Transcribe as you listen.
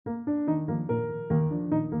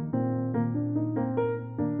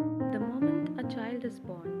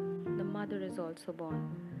also born.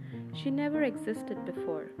 She never existed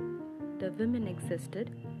before. The women existed,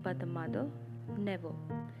 but the mother, never.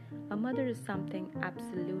 A mother is something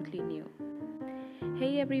absolutely new.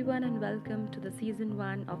 Hey everyone, and welcome to the season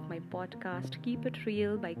 1 of my podcast Keep It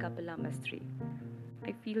Real by Kapila Mastri.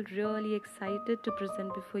 I feel really excited to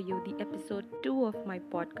present before you the episode 2 of my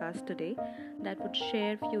podcast today that would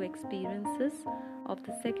share few experiences of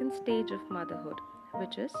the second stage of motherhood,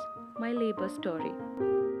 which is my labor story.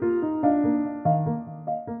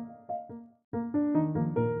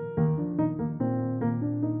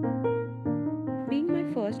 Being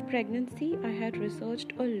my first pregnancy, I had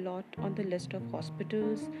researched a lot on the list of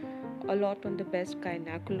hospitals, a lot on the best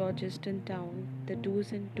gynecologist in town, the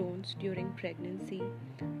do's and don'ts during pregnancy,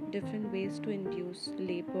 different ways to induce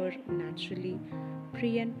labor naturally,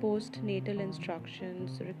 pre and post natal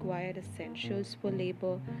instructions, required essentials for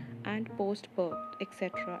labor, and post birth,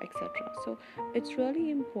 etc. etc. So it's really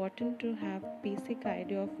important to have basic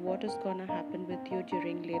idea of what is gonna happen with you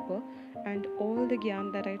during labor, and all the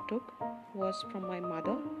gyan that I took was from my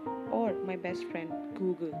mother or my best friend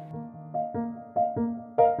Google.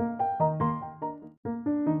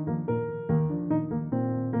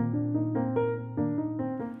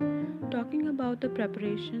 Talking about the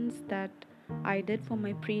preparations that I did for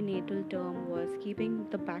my prenatal term was keeping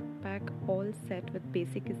the backpack all set with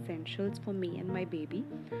basic essentials for me and my baby.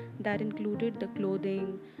 That included the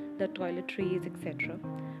clothing, the toiletries, etc.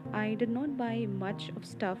 I did not buy much of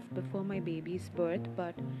stuff before my baby's birth,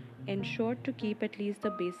 but ensured to keep at least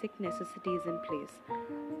the basic necessities in place.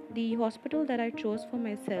 The hospital that I chose for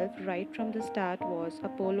myself right from the start was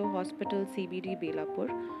Apollo Hospital CBD Belapur,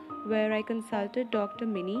 where I consulted Dr.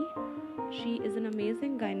 Mini. She is an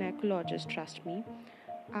amazing gynecologist, trust me.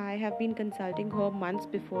 I have been consulting her months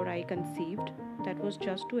before I conceived. That was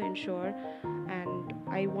just to ensure, and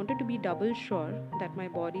I wanted to be double sure that my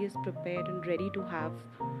body is prepared and ready to have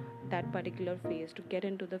that particular phase, to get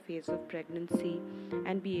into the phase of pregnancy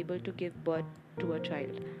and be able to give birth to a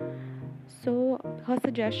child. So, her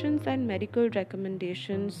suggestions and medical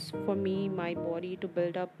recommendations for me, my body, to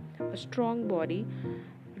build up a strong body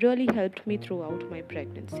really helped me throughout my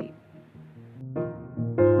pregnancy.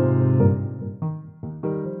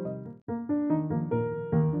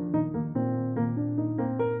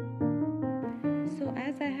 So,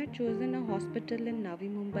 as I had chosen a hospital in Navi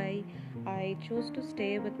Mumbai, I chose to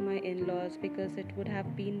stay with my in laws because it would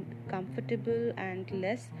have been comfortable and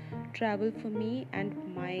less travel for me, and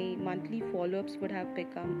my monthly follow ups would have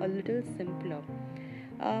become a little simpler.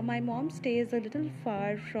 My mom stays a little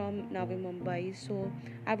far from Navi Mumbai, so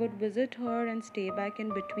I would visit her and stay back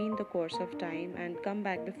in between the course of time and come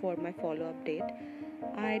back before my follow up date.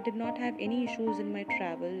 I did not have any issues in my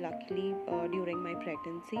travel, luckily, during my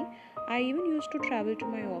pregnancy. I even used to travel to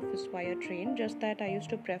my office via train, just that I used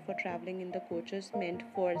to prefer traveling in the coaches meant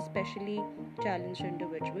for specially challenged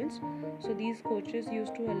individuals. So, these coaches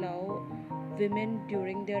used to allow women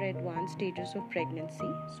during their advanced stages of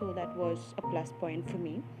pregnancy, so that was a plus point for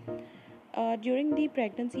me. During the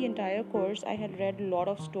pregnancy entire course, I had read a lot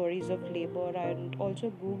of stories of labor and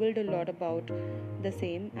also googled a lot about the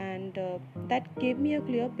same, and that gave me a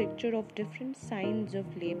clear picture of different signs of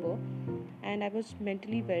labor, and I was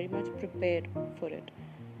mentally very much prepared for it.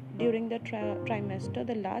 During the trimester,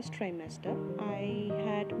 the last trimester, I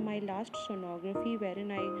had my last sonography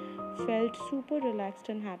wherein I felt super relaxed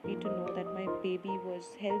and happy to know that my baby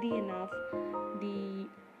was healthy enough. The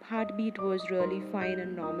heartbeat was really fine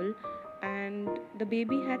and normal, and the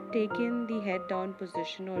baby had taken the head down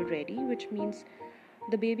position already, which means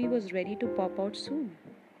the baby was ready to pop out soon.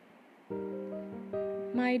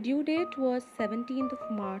 My due date was 17th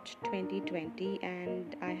of March 2020,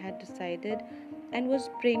 and I had decided and was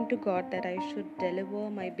praying to God that I should deliver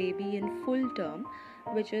my baby in full term,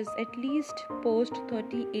 which is at least post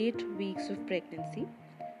 38 weeks of pregnancy.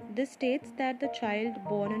 This states that the child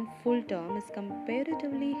born in full term is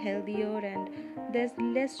comparatively healthier and there's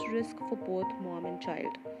less risk for both mom and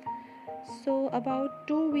child. So, about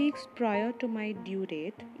 2 weeks prior to my due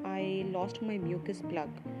date, I lost my mucus plug.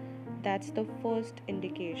 That's the first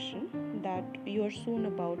indication that you're soon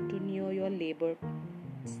about to near your labor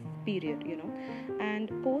period.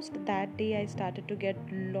 And post that day, I started to get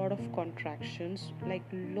lot of contractions, like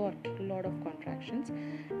lot of contractions,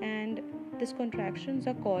 and these contractions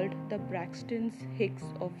are called the Braxton's Hicks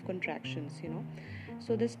of contractions.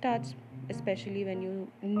 So this starts especially when you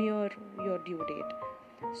near your due date.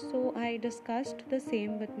 So I discussed the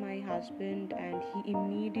same with my husband, and he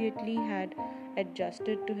immediately had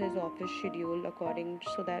adjusted to his office schedule accordingly,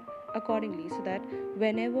 so that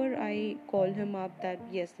whenever I call him up that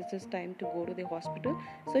yes, this is time to go to the hospital,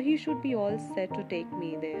 so he should be all set to take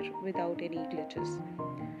me there without any glitches.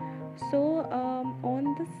 So,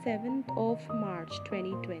 on the 7th of March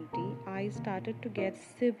 2020, I started to get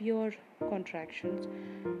severe contractions,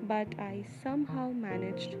 but I somehow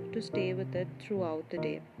managed to stay with it throughout the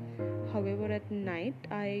day. However, at night,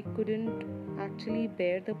 I couldn't actually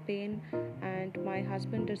bear the pain, and my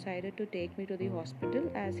husband decided to take me to the hospital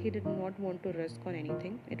as he did not want to risk on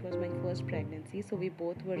anything. It was my first pregnancy, so we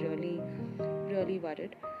both were really, really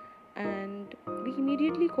worried, and we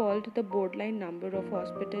immediately called the borderline number of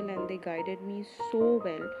hospital, and they guided me so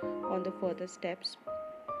well on the further steps.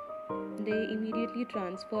 They immediately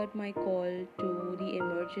transferred my call to the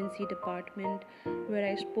emergency department, where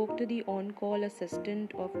I spoke to the on-call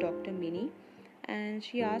assistant of Dr. Mini, and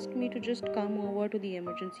she asked me to just come over to the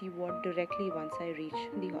emergency ward directly once I reach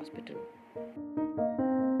the hospital.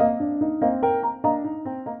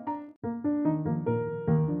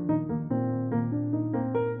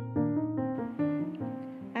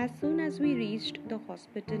 As soon as we reached the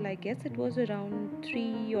hospital, I guess it was around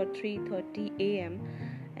 3 or 3:30 a.m.,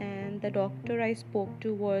 and the doctor I spoke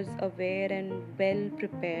to was aware and well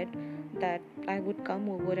prepared that I would come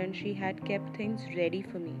over, and she had kept things ready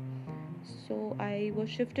for me. So I was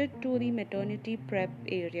shifted to the maternity prep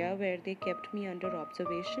area where they kept me under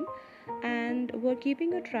observation and were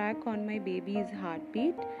keeping a track on my baby's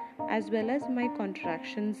heartbeat as well as my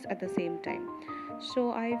contractions at the same time.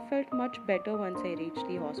 So I felt much better once I reached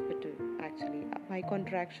the hospital. Actually, my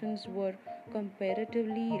contractions were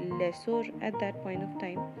comparatively lesser at that point of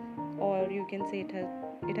time, or you can say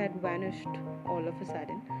it had vanished all of a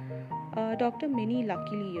sudden. Dr. Minnie,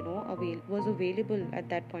 luckily, was available at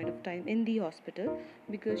that point of time in the hospital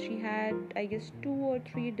because she had, I guess, 2 or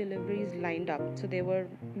 3 deliveries lined up. So there were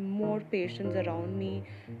more patients around me.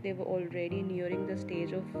 They were already nearing the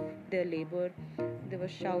stage of their labor. They were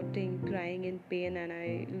shouting, crying in pain,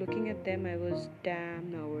 and looking at them, I was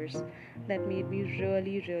damn nervous. That made me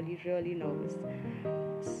really, really, really nervous.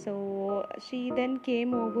 So she then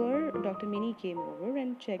came over, Dr. Mini came over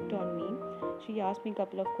and checked on me. She asked me a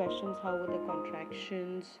couple of questions: how were the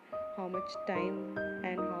contractions, how much time,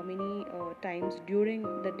 and how many times during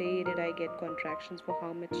the day did I get contractions, for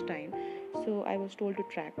how much time. So I was told to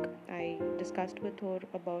track. I discussed with her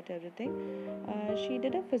about everything. She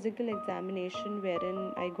did a physical examination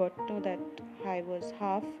wherein I got to know that I was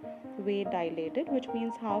halfway dilated, which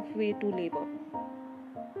means halfway to labor.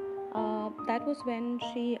 That was when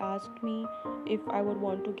she asked me if I would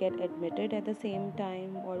want to get admitted at the same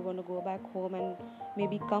time or want to go back home and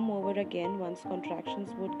maybe come over again once contractions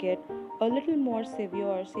would get a little more severe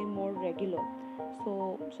or say more regular.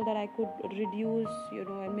 So that I could reduce,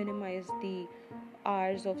 and minimize the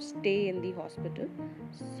hours of stay in the hospital.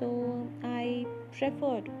 So I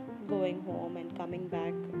preferred going home and coming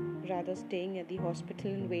back rather staying at the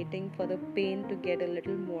hospital and waiting for the pain to get a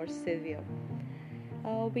little more severe.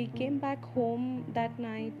 We came back home that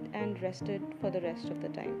night and rested for the rest of the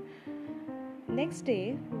time. Next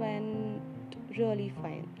day went really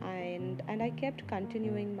fine, and I kept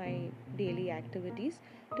continuing my daily activities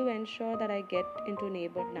to ensure that I get into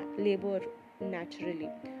labor naturally.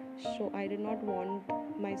 So I did not want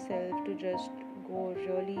myself to just go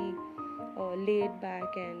really laid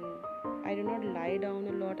back, and I did not lie down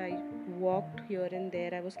a lot. I walked here and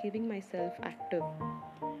there. I was keeping myself active.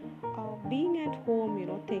 Being at home,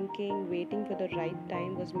 thinking, waiting for the right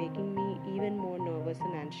time was making me even more nervous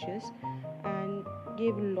and anxious and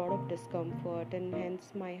gave a lot of discomfort. And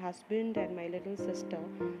hence, my husband and my little sister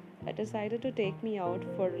decided to take me out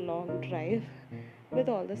for a long drive with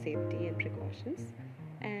all the safety and precautions.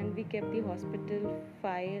 And we kept the hospital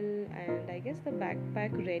file and I guess the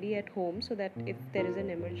backpack ready at home so that if there is an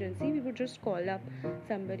emergency, we would just call up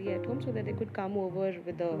somebody at home so that they could come over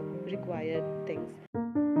with the required things.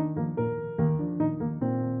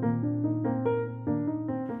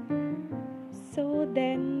 So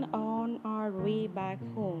then, on our way back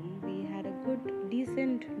home, we had a good,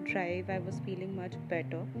 decent drive. I was feeling much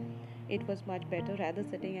better. It was much better rather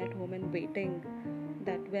sitting at home and waiting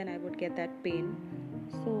that when I would get that pain.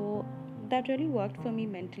 So that really worked for me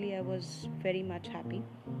mentally. I was very much happy.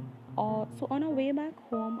 So on our way back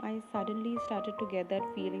home, I suddenly started to get that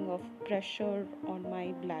feeling of pressure on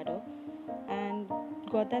my bladder and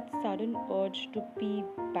got that sudden urge to pee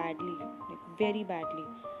badly, like very badly.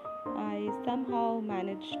 I somehow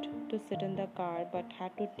managed to sit in the car but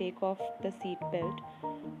had to take off the seat belt.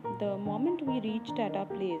 The moment we reached at our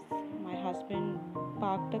place, my husband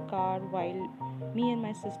parked the car while me and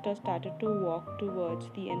my sister started to walk towards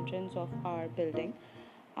the entrance of our building.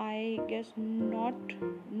 I guess not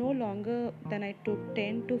no longer than I took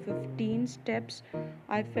 10 to 15 steps,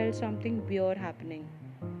 I felt something weird happening.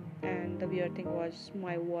 And the weird thing was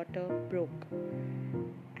my water broke.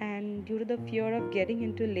 And due to the fear of getting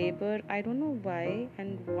into labor, I don't know why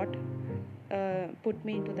and what put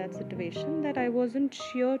me into that situation, that I was in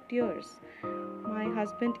sheer tears. My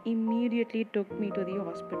husband immediately took me to the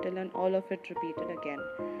hospital, and all of it repeated again.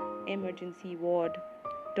 Emergency ward,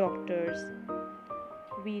 doctors,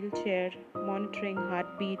 wheelchair, monitoring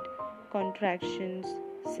heartbeat, contractions,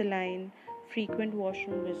 saline, frequent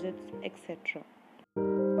washroom visits, etc.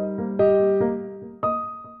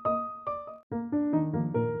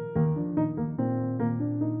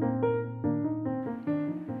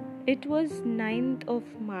 It was 9th of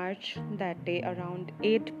March that day around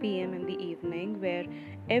 8 p.m. in the evening, where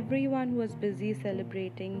everyone was busy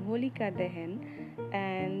celebrating Holika Dahan,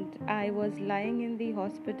 and I was lying in the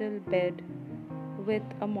hospital bed with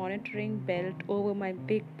a monitoring belt over my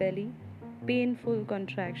big belly, painful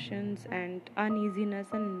contractions and uneasiness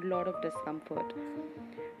and a lot of discomfort.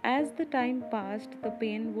 As the time passed, the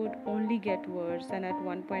pain would only get worse, and at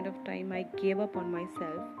one point of time, I gave up on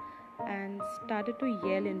myself and started to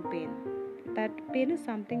yell in pain. That pain is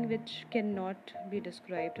something which cannot be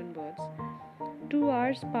described in words. 2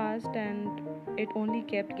 hours passed, and it only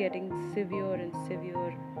kept getting severe and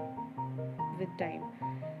severe with time.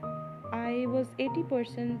 I was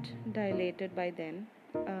 80% dilated by then.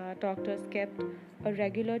 Doctors kept a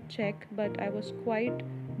regular check, but I was quite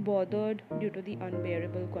bothered due to the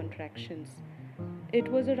unbearable contractions. It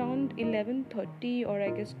was around 11:30 or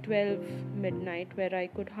I guess 12 midnight where I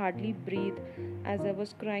could hardly breathe as I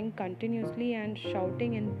was crying continuously and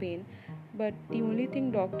shouting in pain. But the only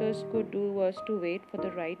thing doctors could do was to wait for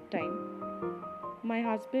the right time. My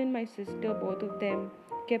husband, my sister, both of them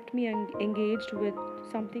kept me engaged with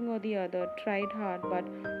something or the other, tried hard but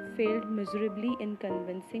failed miserably in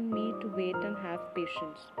convincing me to wait and have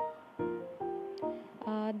patience.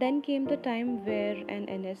 Then came the time where an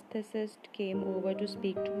anesthetist came over to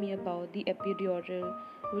speak to me about the epidural,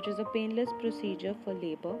 which is a painless procedure for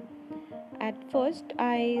labor. At first,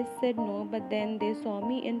 I said no, but then they saw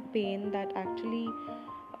me in pain that actually,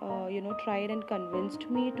 tried and convinced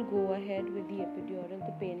me to go ahead with the epidural,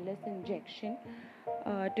 the painless injection,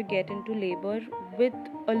 to get into labor with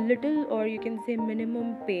a little, or you can say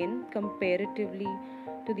minimum pain comparatively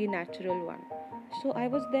to the natural one. So I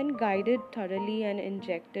was then guided thoroughly and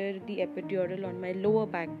injected the epidural on my lower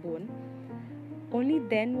backbone. Only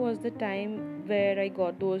then was the time where I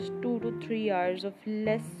got those 2 to 3 hours of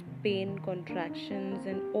less pain contractions,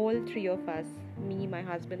 and all three of us, me, my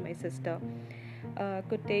husband, my sister,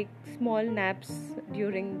 could take small naps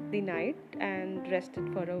during the night and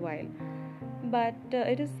rested for a while. But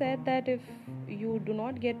it is said that if you do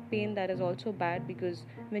not get pain, that is also bad, because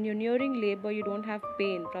when you're nearing labor, you don't have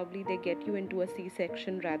pain. Probably they get you into a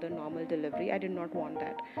C-section rather normal delivery. I did not want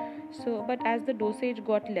that. So, but as the dosage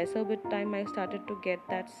got lesser with time, I started to get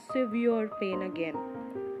that severe pain again.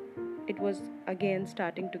 It was again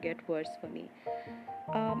starting to get worse for me.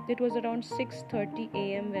 It was around 6:30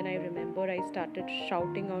 a.m. when I remember I started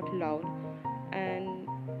shouting out loud, and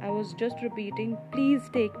I was just repeating, "Please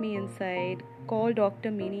take me inside. Call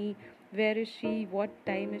Dr. Mini. Where is she? What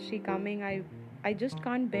time is she coming? I just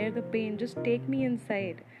can't bear the pain. Just take me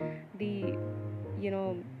inside." The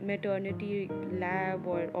maternity lab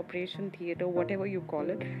or operation theater, whatever you call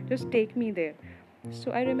it, just take me there.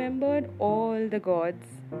 So I remembered all the gods,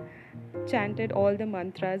 chanted all the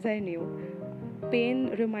mantras I knew. Pain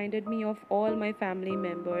reminded me of all my family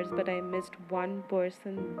members, but I missed one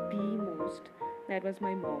person the most. That was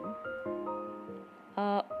my mom.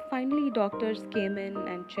 Uh, Finally, doctors came in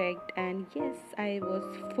and checked, and yes, I was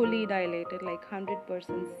fully dilated, like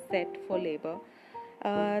 100% set for labor.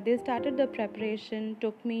 They started the preparation,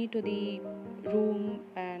 took me to the room,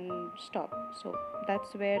 and stopped. So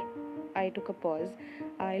that's where I took a pause.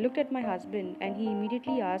 I looked at my husband, and he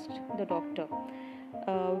immediately asked the doctor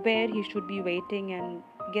where he should be waiting, and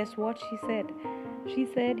guess what she said? She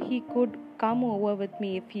said he could come over with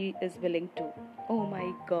me if he is willing to. Oh my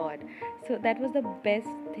god. So that was the best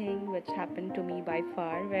thing which happened to me by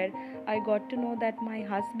far, where I got to know that my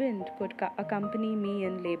husband could accompany me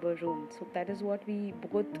in labor room. So that is what we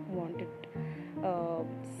both wanted. uh,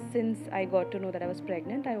 since I got to know that I was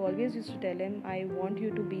pregnant, I always used to tell him, I want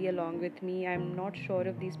you to be along with me. I'm not sure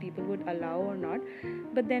if these people would allow or not,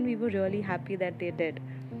 but then we were really happy that they did.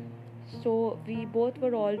 So we both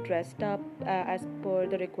were all dressed up as per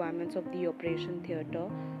the requirements of the operation theater,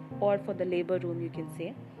 or for the labor room, you can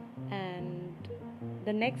say. And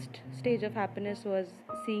the next stage of happiness was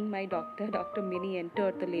seeing my doctor, Dr. Mini,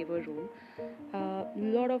 enter the labor room. A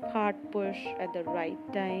lot of hard push at the right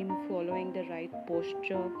time, following the right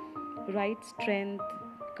posture, right strength,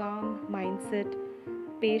 calm mindset,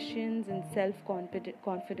 patience, and self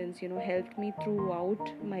confidence, helped me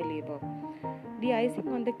throughout my labor. The icing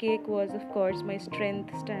on the cake was, of course, my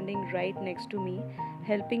strength standing right next to me,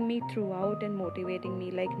 helping me throughout and motivating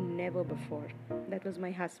me like never before. That was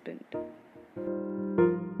my husband.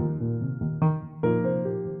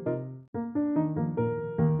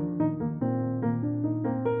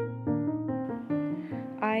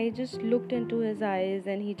 I just looked into his eyes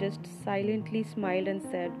and he just silently smiled and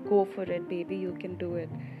said, "Go for it, baby, you can do it."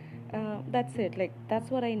 That's it, like, that's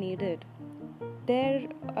what I needed. There,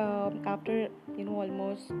 after,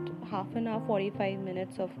 almost half an hour, 45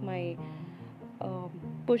 minutes of my um,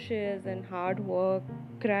 pushes and hard work,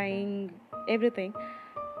 crying, everything,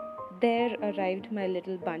 there arrived my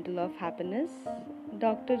little bundle of happiness.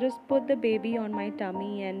 Doctor just put the baby on my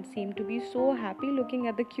tummy and seemed to be so happy looking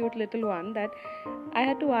at the cute little one that I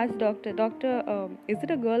had to ask Doctor, is it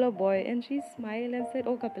a girl or boy? And she smiled and said,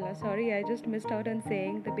 "Oh, Kapila, sorry, I just missed out on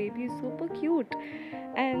saying the baby is super cute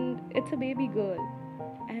and it's a baby girl."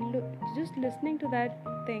 And look, just listening to that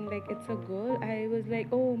thing, like it's a girl, I was like,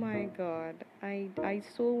 oh my god, I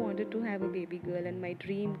so wanted to have a baby girl, and my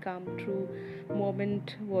dream come true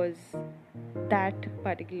moment was that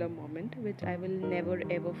particular moment, which I will never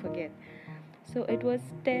ever forget. So it was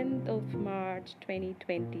 10th of March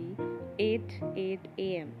 2020, 8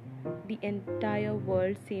 a.m. The entire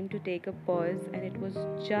world seemed to take a pause, and it was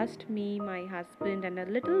just me, my husband, and a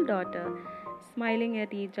little daughter smiling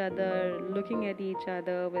at each other, looking at each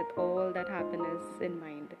other with all that happiness in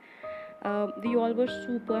mind. We all were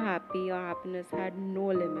super happy, our happiness had no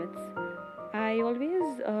limits. I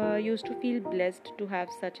always used to feel blessed to have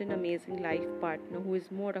such an amazing life partner who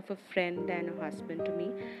is more of a friend than a husband to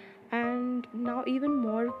me, and now even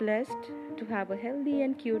more blessed to have a healthy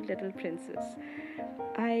and cute little princess.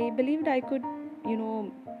 I believed I could, you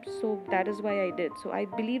know, so that is why I did. So I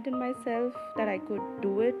believed in myself that I could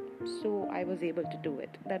do it, so I was able to do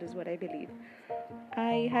it. That is what I believe.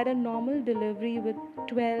 I had a normal delivery with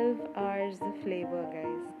 12 hours of labor,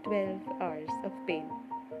 guys. 12 hours of pain.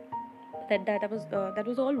 That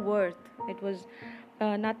was all worth. It was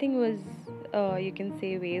nothing was, you can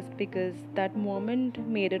say, waste, because that moment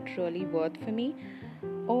made it really worth for me.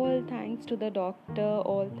 All thanks to the doctor,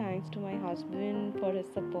 all thanks to my husband for his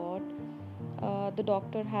support. The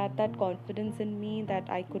doctor had that confidence in me that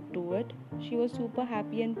I could do it. She was super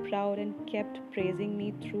happy and proud and kept praising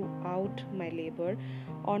me throughout my labor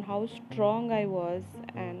on how strong I was,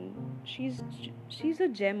 and she's a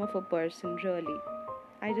gem of a person, really.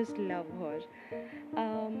 I just love her.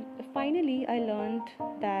 Finally, I learned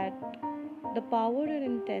that the power and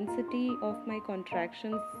intensity of my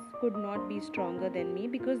contractions could not be stronger than me,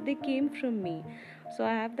 because they came from me. So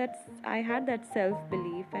I had that self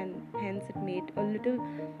belief, and hence it made a little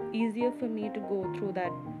easier for me to go through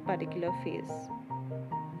that particular phase.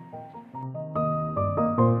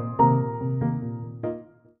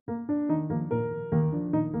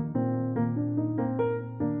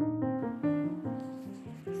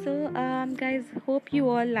 So, guys, hope you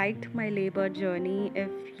all liked my labor journey. If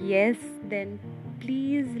yes, then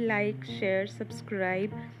please like, share,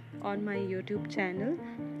 subscribe on my YouTube channel.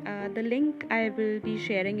 The link I will be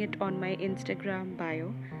sharing it on my Instagram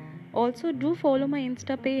bio. Also, do follow my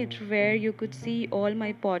Insta page where you could see all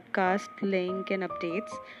my podcast link and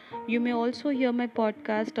updates. You may also hear my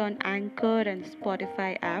podcast on Anchor and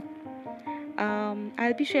Spotify app.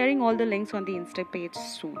 I'll be sharing all the links on the Insta page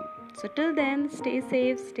soon. So till then, stay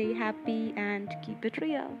safe, stay happy, and keep it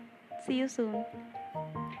real. See you soon.